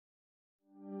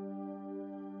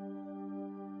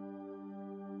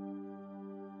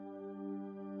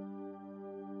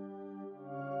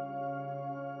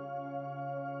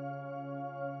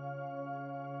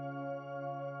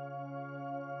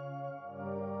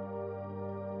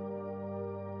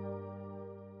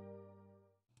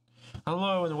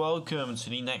Hello and welcome to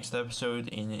the next episode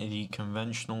in the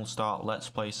Conventional Start Let's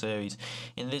Play series.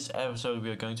 In this episode we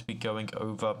are going to be going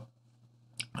over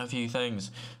a few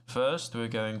things. First, we're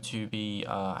going to be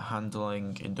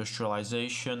handling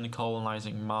industrialization,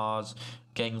 colonizing Mars,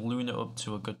 getting Luna up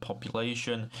to a good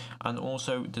population, and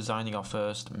also designing our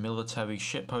first military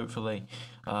ship, hopefully.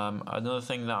 Another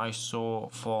thing that I saw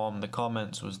from the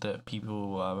comments was that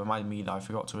people reminded me that I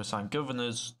forgot to assign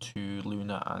governors to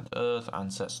Luna and Earth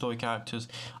and set story characters.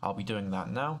 I'll be doing that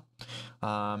now.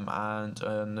 And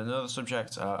another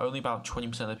subject, only about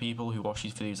 20% of the people who watch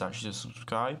these videos actually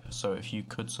subscribe, so if you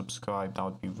could subscribe, that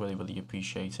would be really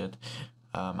appreciated,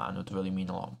 and would really mean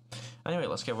a lot. Anyway,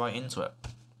 let's get right into it.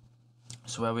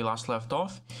 So where we last left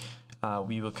off,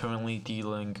 we were currently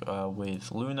dealing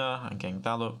with Luna and getting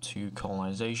that up to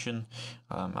colonization,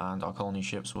 and our colony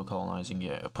ships were colonizing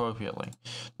it appropriately.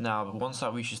 Now, once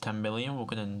that reaches 10 million, we're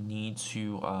going to need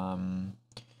to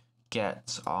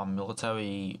get our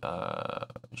military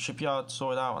shipyard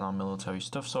sorted out and our military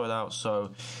stuff sorted out.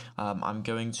 So I'm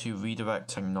going to redirect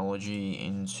technology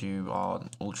into our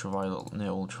ultraviolet, near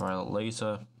ultraviolet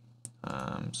laser.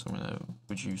 So I'm going to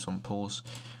reduce on pulse.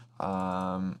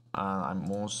 And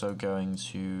I'm also going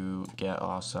to get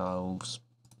ourselves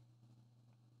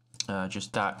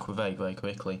just that very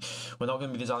quickly. We're not going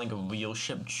to be designing a real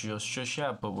ship just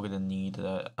yet, but we're going to need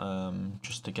it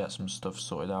just to get some stuff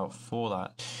sorted out for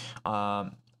that.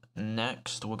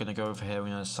 Next, we're going to go over here. We're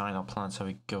going to assign our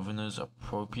planetary governors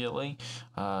appropriately.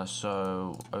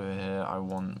 So over here, I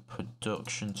want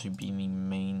production to be the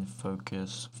main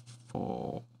focus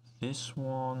for this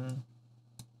one.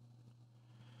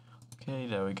 Okay,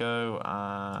 there we go,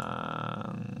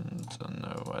 and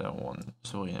no, I don't want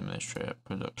civilian administrator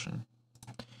production.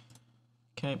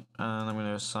 Okay, and I'm going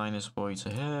to assign this boy to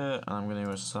here, and I'm going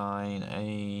to assign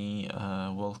a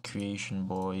wealth creation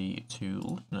boy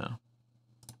to Luna.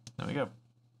 There we go.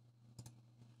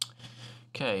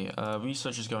 Okay,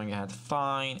 research is going ahead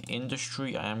fine.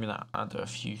 Industry, I am going to add a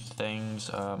few things.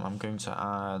 I'm going to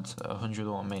add 100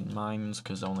 automated mines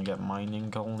because I want to get mining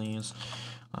colonies.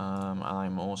 And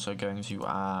I'm also going to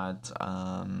add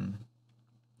a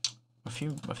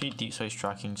few deep space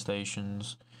tracking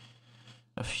stations,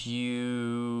 a few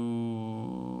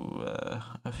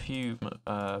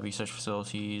research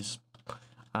facilities,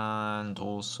 and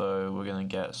also we're going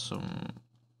to get some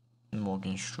more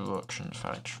construction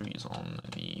factories on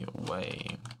the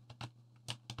way.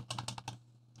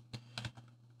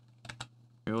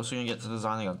 We're also going to get to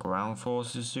designing our ground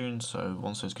forces soon, so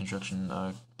once those construction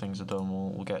things are done,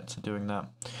 we'll get to doing that.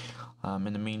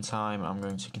 In the meantime, I'm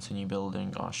going to continue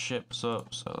building our ships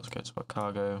up, so let's go to our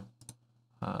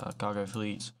cargo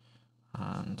fleet,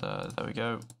 and there we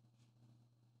go,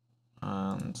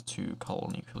 and to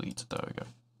colony fleet, there we go.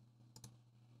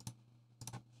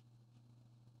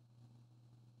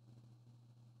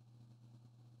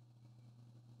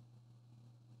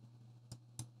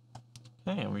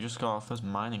 Okay, we just got our first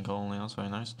mining colony, that's very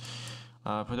nice.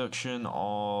 Production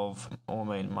of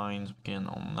automated mines, begin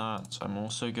on that. I'm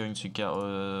also going to get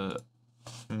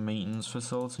maintenance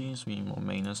facilities, we need more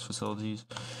maintenance facilities.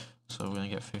 So we're going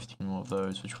to get 15 more of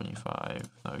those for 25,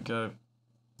 there we go.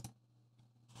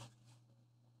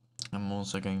 I'm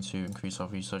also going to increase our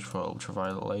research for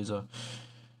ultraviolet laser.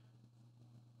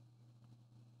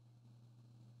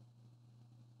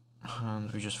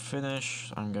 And we just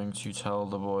finished. I'm going to tell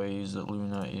the boys that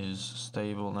Luna is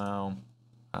stable now,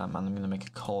 and I'm going to make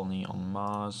a colony on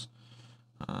Mars.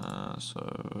 So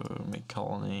make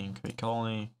colony, create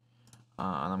colony,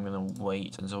 and I'm going to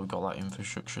wait until we've got that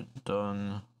infrastructure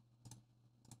done.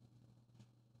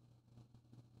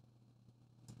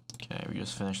 Okay, we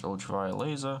just finished the ultraviolet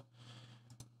laser,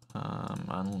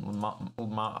 and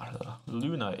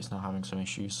Luna is now having some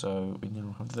issues, so we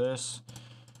now have this.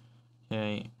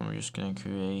 Okay, and we're just going to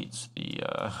create the,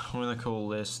 we're going to call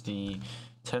this the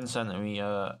 10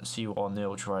 centimeter C1 near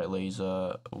ultraviolet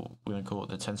laser. We're going to call it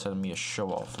the 10 centimeter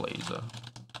show off laser.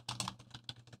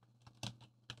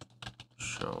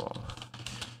 Show off.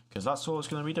 Because that's all it's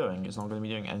going to be doing. It's not going to be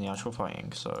doing any actual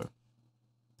fighting, so.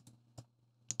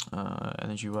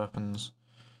 Energy weapons.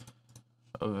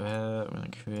 Over here, we're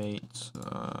going to create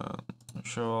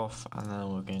show off, and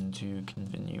then we're going to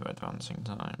continue advancing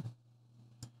time.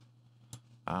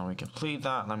 And we complete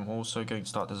that, and I'm also going to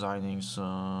start designing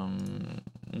some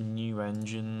new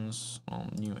engines, well,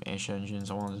 new-ish engines.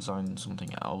 I want to design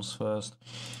something else first.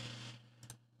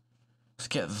 Let's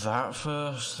get that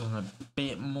first, and a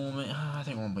bit more. I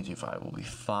think 1.25 will be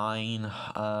fine.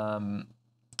 And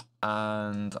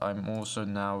I'm also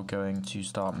now going to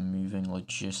start moving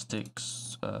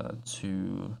logistics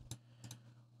to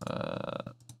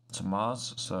to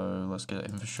Mars. So let's get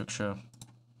infrastructure.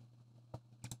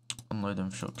 Unload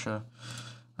infrastructure.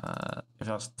 If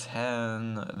that's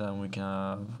 10, then we can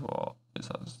have, what is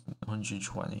that,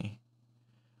 120,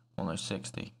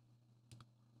 60.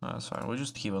 That's fine, we'll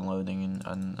just keep unloading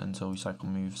and until we cycle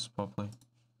moves properly.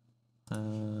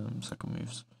 Cycle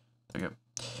moves, there we go.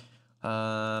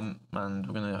 And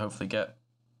we're going to hopefully get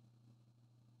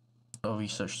our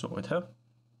research sorted here.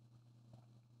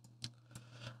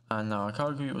 And now our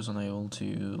cargo group was unable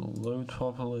to load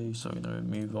properly, so we're going to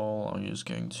remove all. I'm just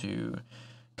going to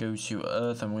go to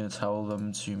Earth. I'm going to tell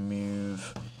them to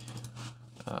move,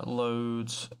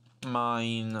 load,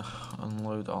 mine,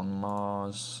 unload on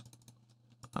Mars,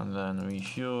 and then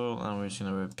refuel. And we're just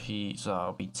going to repeat, so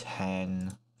that'll be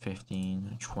 10,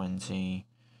 15, 20,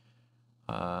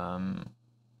 and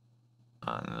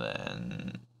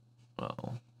then,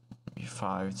 well,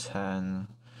 5, 10,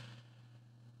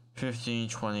 15,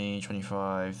 20,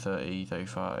 25, 30,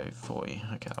 35, 40.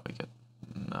 Okay, that'll be good.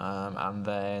 And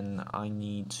then I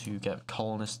need to get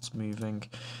colonists moving.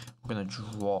 We're going to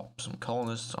drop some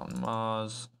colonists on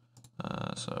Mars.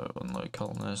 So unload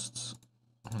colonists.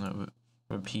 I'm going to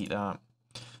repeat that.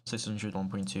 600,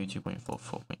 1.2, 2.4,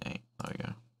 4.8. There we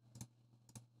go.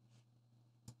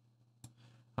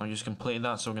 I just completed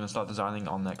that, so we're going to start designing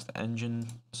our next engine.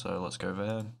 So let's go over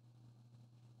here.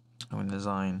 I'm going to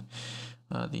design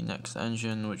the next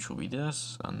engine, which will be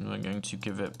this, and we're going to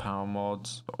give it power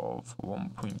mods of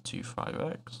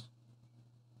 1.25x.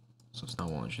 So it's now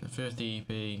 150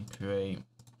 EP, create,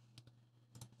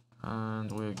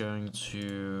 and we're going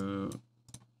to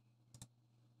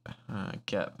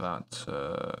get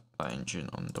that engine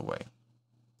underway.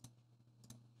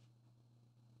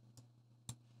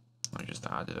 I just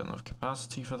added enough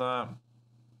capacity for that.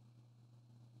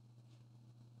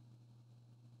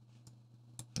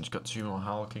 Just got 2 more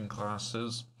Halcyon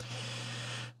classes.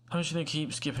 I'm just going to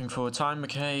keep skipping forward time,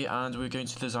 okay, and we're going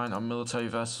to design our military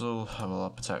vessel, well, our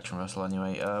protection vessel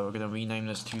anyway. We're going to rename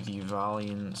this to the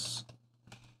Valiance.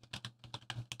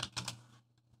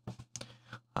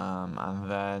 And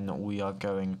then we are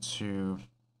going to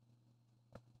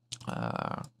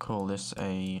call this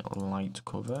a light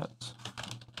corvette.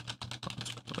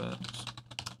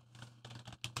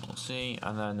 We'll see,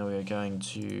 and then we are going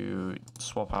to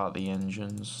swap out the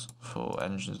engines for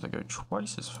engines that go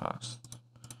twice as fast.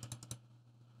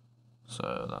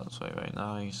 So that's very, very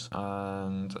nice.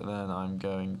 And then I'm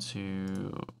going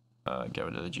to get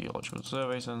rid of the geological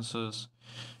survey sensors,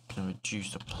 going to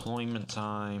reduce deployment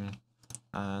time,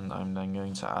 and I'm then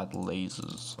going to add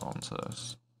lasers onto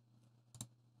this.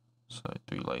 So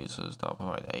 3 lasers, that'll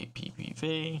provide 8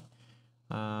 PPV.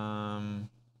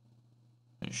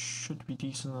 It should be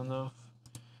decent enough.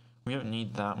 We don't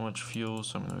need that much fuel,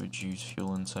 so I'm going to reduce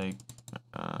fuel intake.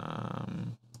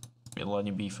 It'll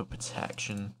only be for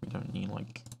protection. We don't need,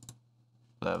 like,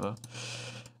 whatever.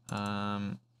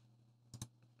 And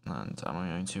I'm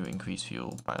going to increase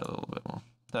fuel by a little bit more.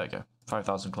 There we go.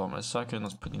 5,000 kilometers a second.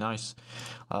 That's pretty nice.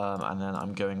 And then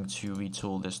I'm going to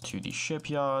retool this to the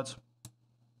shipyard.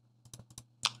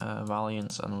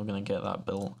 Valiant, and we're going to get that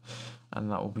built. And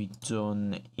that will be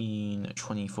done in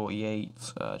 2048,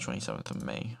 27th of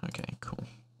May. Okay, cool.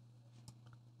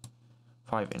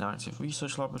 5 inactive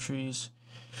research laboratories.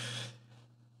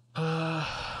 Yeah,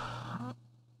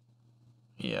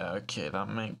 okay, that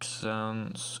makes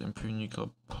sense. Improve nuclear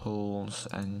pulse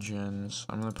engines.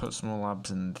 I'm going to put some more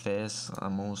labs in this.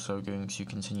 I'm also going to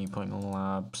continue putting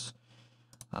labs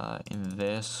in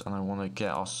this. And I want to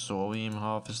get our sodium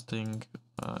harvesting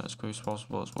as close as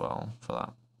possible as well for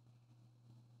that.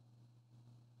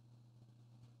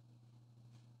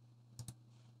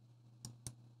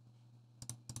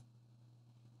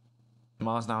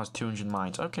 Mars now has 200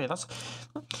 mines. Okay, that's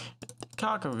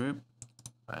cargo group.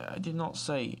 I did not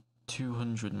say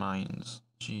 200 mines.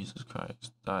 Jesus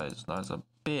Christ, that is a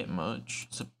bit much.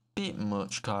 It's a bit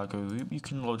much, cargo group. You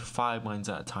can load 5 mines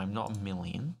at a time, not a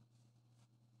million.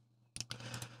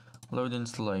 Load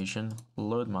installation,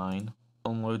 load mine,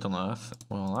 unload on Earth.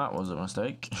 Well, that was a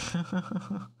mistake.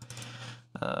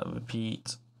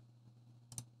 Repeat.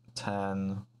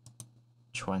 10,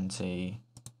 20,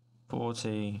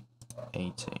 40.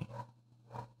 80.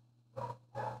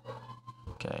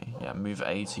 Okay, yeah, move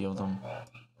 80 of them.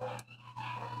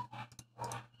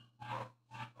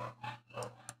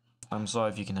 I'm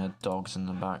sorry if you can hear dogs in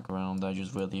the background, they're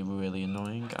just really, really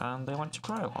annoying, and they like to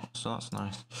cry a lot, so that's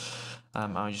nice.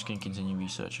 I'm just going to continue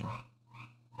researching.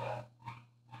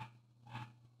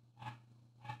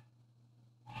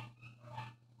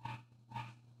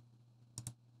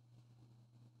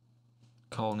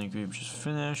 Colony group just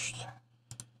finished.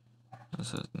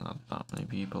 This is not that many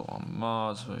people on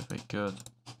Mars, very, very good.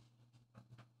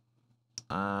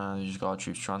 And you just got a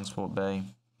troops transport bay.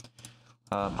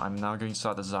 I'm now going to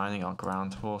start designing our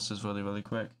ground forces really, really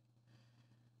quick.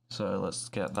 So let's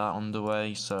get that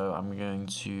underway. So I'm going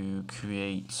to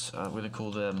create, we're going to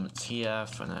call them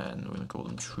TF, and then we're going to call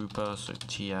them Trooper, so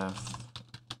TF.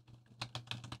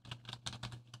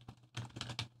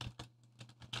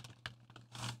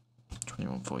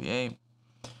 $2148.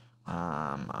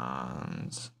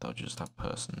 And they'll just have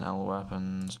personnel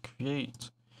weapons,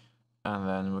 create. And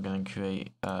then we're going to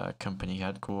create company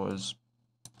headquarters.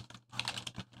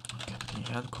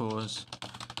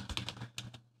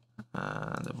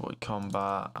 And avoid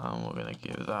combat, and we're going to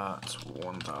give that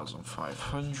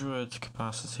 1500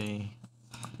 capacity,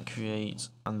 create,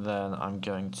 and then I'm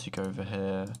going to go over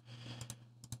here,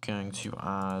 going to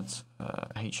add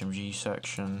HMG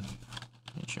section,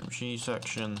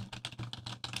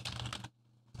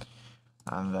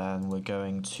 and then we're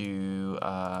going to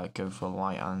go for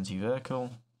light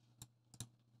anti-vehicle.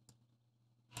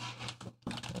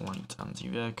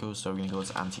 So we're going to go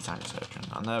to anti-tank section,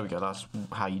 and there we go. That's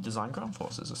how you design ground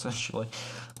forces, essentially.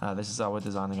 This is how we're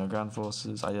designing our ground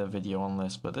forces. I did a video on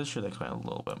this, but this should explain a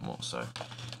little bit more. So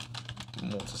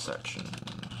mortar section,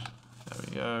 there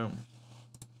we go.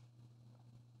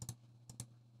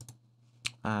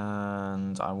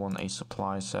 And I want a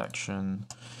supply section.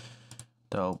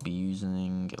 They'll be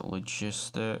using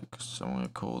logistics, so I'm going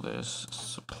to call this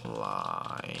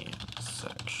supply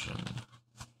section.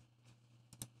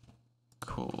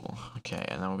 Cool. Okay,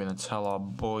 and then we're going to tell our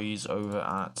boys over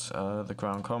at the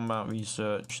ground combat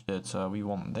research that we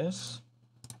want this.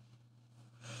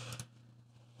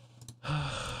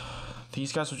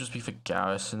 These guys will just be for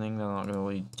garrisoning. They're not going to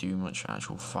really do much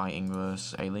actual fighting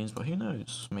versus aliens, but who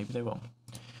knows? Maybe they will.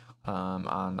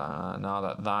 Now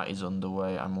that that is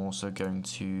underway, I'm also going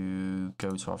to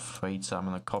go to our freighter. I'm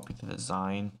going to copy the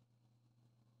design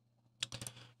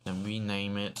and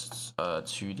rename it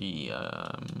to the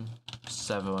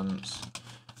 7th,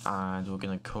 and we're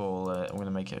going to call it, I'm going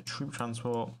to make it a troop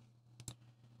transport.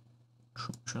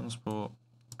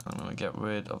 I'm going to get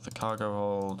rid of the cargo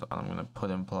hold, and I'm going to put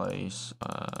in place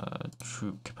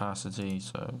troop capacity.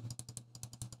 So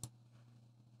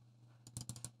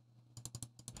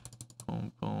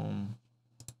boom, boom,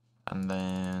 and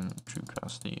then troop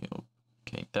capacity.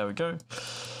 Okay, there we go.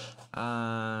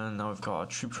 And now we've got our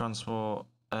troop transport,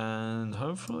 and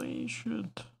hopefully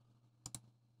should.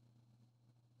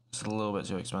 It's a little bit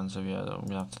too expensive, yeah. I'm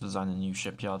gonna have to design a new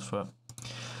shipyard for it.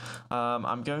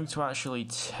 I'm going to actually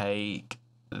take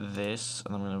this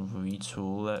and I'm going to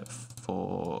retool it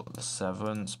for the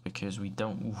 7th, because we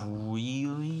don't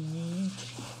really need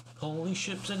colony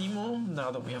ships anymore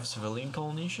now that we have civilian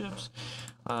colony ships.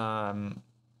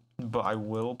 But I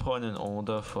will put in an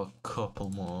order for a couple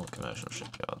more commercial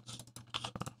shipyards.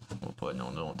 So we'll put in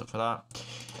an order for that.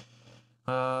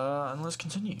 And let's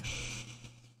continue.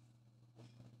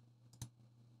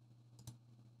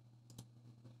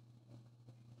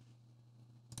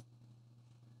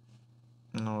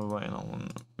 Now we're waiting on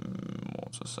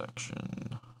mortar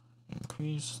section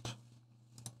increased.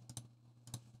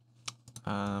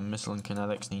 Missile and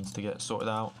kinetics needs to get sorted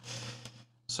out.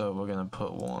 So we're going to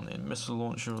put one in missile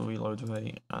launcher reload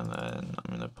rate, and then I'm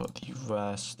going to put the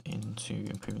rest into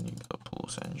improving nuclear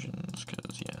pulse engines,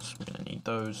 because yes, we're going to need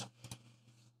those.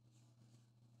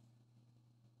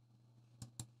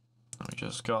 We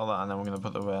just got that, and then we're going to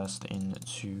put the rest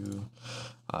into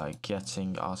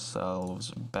getting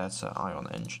ourselves better ion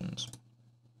engines.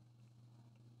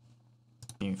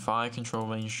 The fire control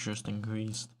range just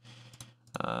increased,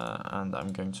 and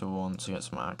I'm going to want to get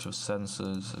some active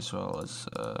sensors as well as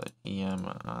EM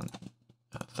and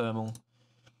thermal.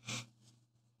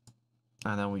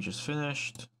 And then we just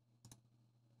finished,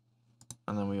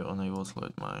 and then we were unable to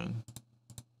load mine.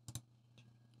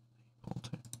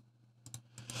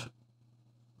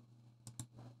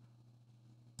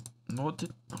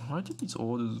 Why did these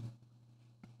orders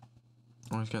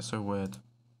always get so weird?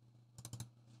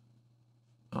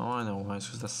 Oh, I know why. It's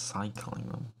because they're cycling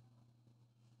them.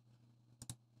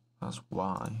 That's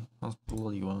why. That's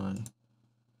bloody why.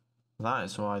 That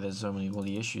is why there's so many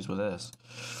bloody issues with this.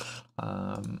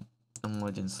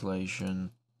 Unload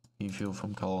installation, refuel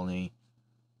from colony,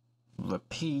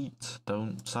 repeat,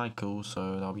 don't cycle,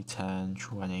 so that'll be 10,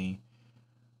 20,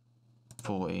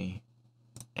 40,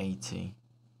 80.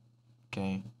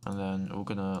 Okay, and then we're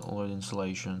gonna load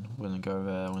installation. We're gonna go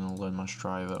there. We're gonna load mass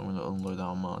driver. And we're gonna unload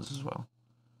our Mars as well.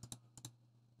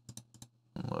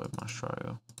 Unload mass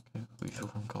driver. Okay, refuel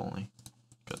from colony.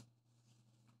 Good.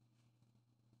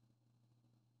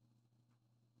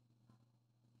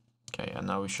 Okay, and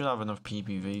now we should have enough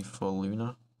PPV for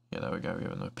Luna. Yeah, there we go, we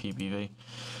have enough PPV.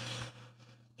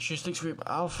 Logistics Group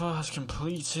Alpha has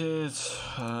completed,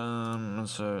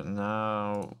 so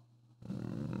now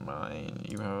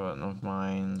you have enough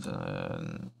mines,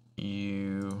 and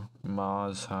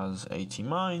Mars has 80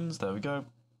 mines, there we go.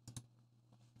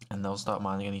 And they'll start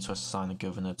mining. I need to assign a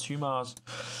governor to Mars.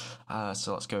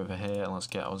 So let's go over here and let's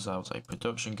get ourselves a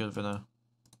production governor.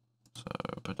 So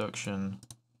production,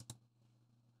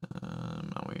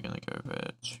 and we're gonna go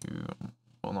over to,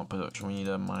 well, not production, we need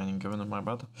a mining governor, my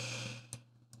bad.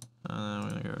 And then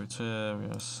we're gonna go to, we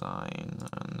assign,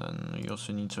 and then we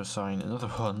also need to assign another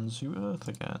one to Earth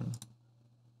again.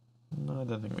 No, I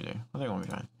don't think we do. I think we'll be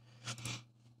fine.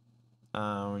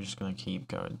 We're just gonna keep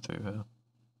going through here.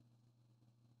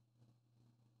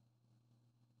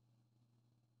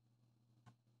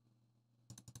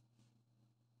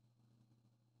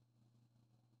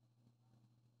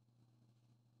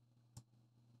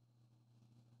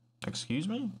 Excuse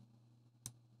me?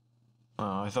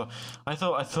 Oh, I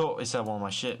thought it said one of my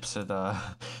ships had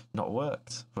not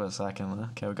worked for a second.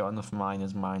 Okay, we got enough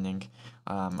miners mining,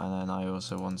 and then I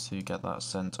also want to get that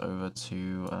sent over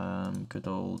to good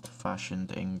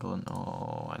old-fashioned England.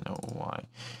 Oh, I know why.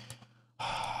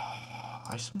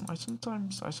 I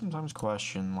sometimes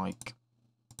question like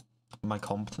my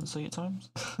competency at times,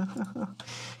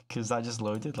 because I just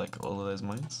loaded like all of those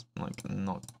mines, like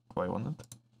not quite wanted.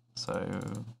 So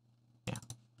yeah,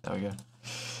 there we go.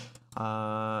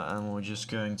 And we're just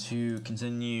going to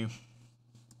continue.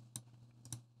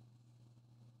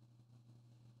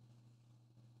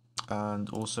 And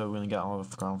also we're going to get our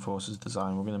ground forces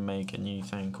design. We're going to make a new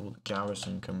thing called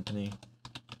Garrison Company.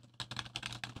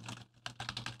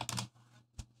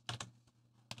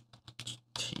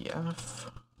 TF.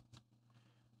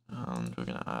 And we're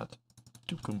going to add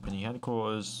 2 company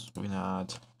headquarters. We're going to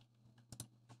add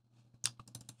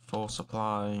 4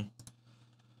 supply.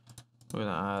 We're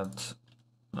gonna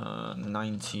add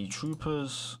 90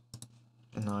 troopers,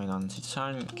 9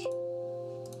 anti-tank.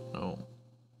 Oh,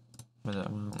 with that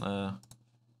amount there.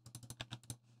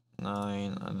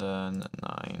 9 and then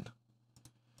 9.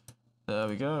 There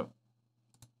we go.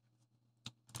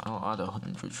 I'll add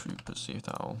 100 troopers, see if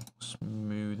that'll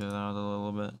smooth it out a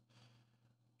little bit.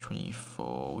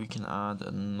 24. We can add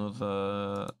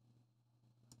another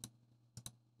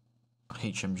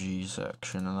HMG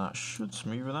section, and that should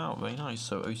smooth it out. Very nice.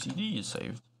 So OCD is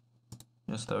saved.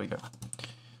 Yes, there we go.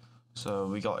 So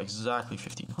we got exactly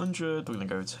 1500. We're going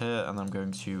to go to here, and I'm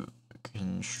going to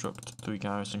construct 3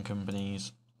 garrison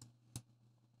companies.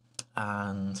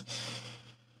 And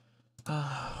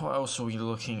what else are we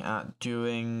looking at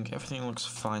doing? Everything looks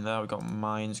fine there. We've got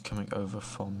mines coming over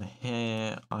from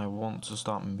here. I want to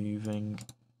start moving.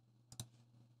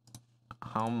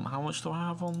 How much do I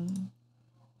have on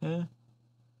here?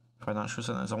 Financial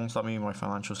centers. I want to start moving my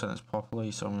financial centers properly,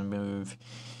 so I'm gonna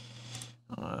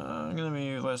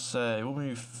move. Let's say we'll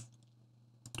move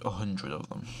 100 of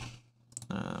them.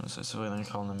 So civilian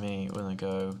economy. We're gonna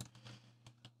go.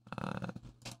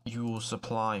 You will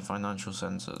supply financial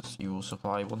centers. You will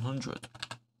supply 100.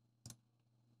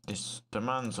 This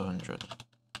demands 100.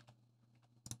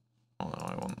 Oh no,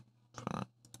 I want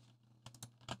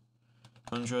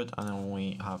 100, and then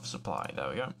we have supply. There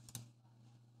we go.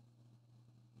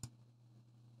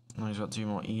 Now he's got 2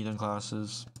 more Eden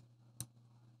classes.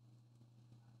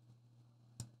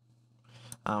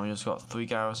 And we just got 3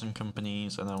 garrison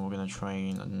companies, and then we're going to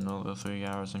train another 3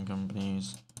 garrison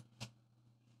companies.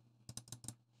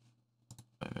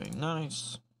 Very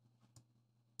nice.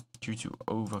 Due to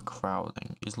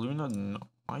overcrowding. Is Luna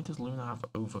why does Luna have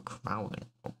overcrowding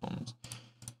problems?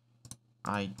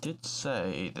 I did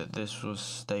say that this was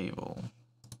stable.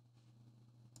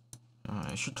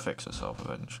 It should fix itself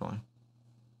eventually.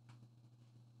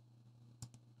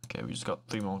 Okay, we just got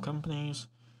 3 more companies.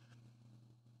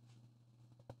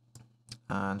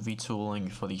 And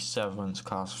retooling for the Severance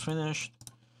class finished.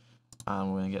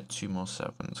 And we're going to get 2 more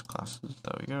Severance classes.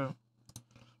 There we go.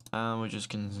 And we're just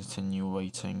going to continue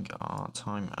waiting our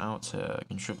time out here.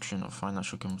 Construction of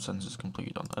financial consensus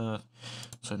completed on Earth.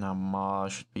 So now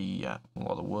Mars should be a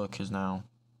lot of workers now,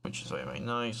 which is very, very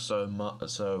nice. So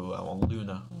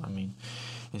Luna, I mean,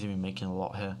 is even making a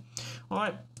lot here.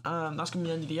 Alright, that's going to be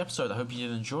the end of the episode. I hope you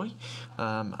did enjoy,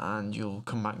 and you'll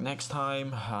come back next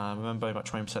time. Remember, about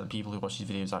 20% of people who watch these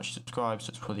videos actually subscribe, so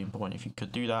it's pretty important if you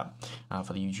could do that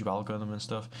for the YouTube algorithm and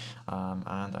stuff.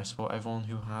 And I support everyone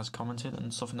who has commented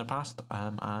and stuff in the past.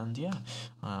 And yeah,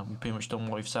 we've pretty much done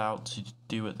what we've set out to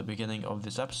do at the beginning of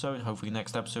this episode. Hopefully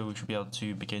next episode we should be able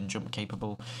to begin jump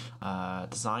capable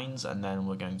designs, and then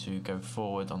we're going to go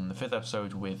forward on the 5th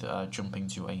episode with jumping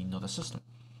to another system.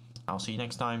 I'll see you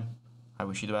next time. I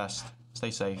wish you the best.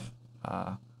 Stay safe.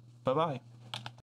 Bye bye.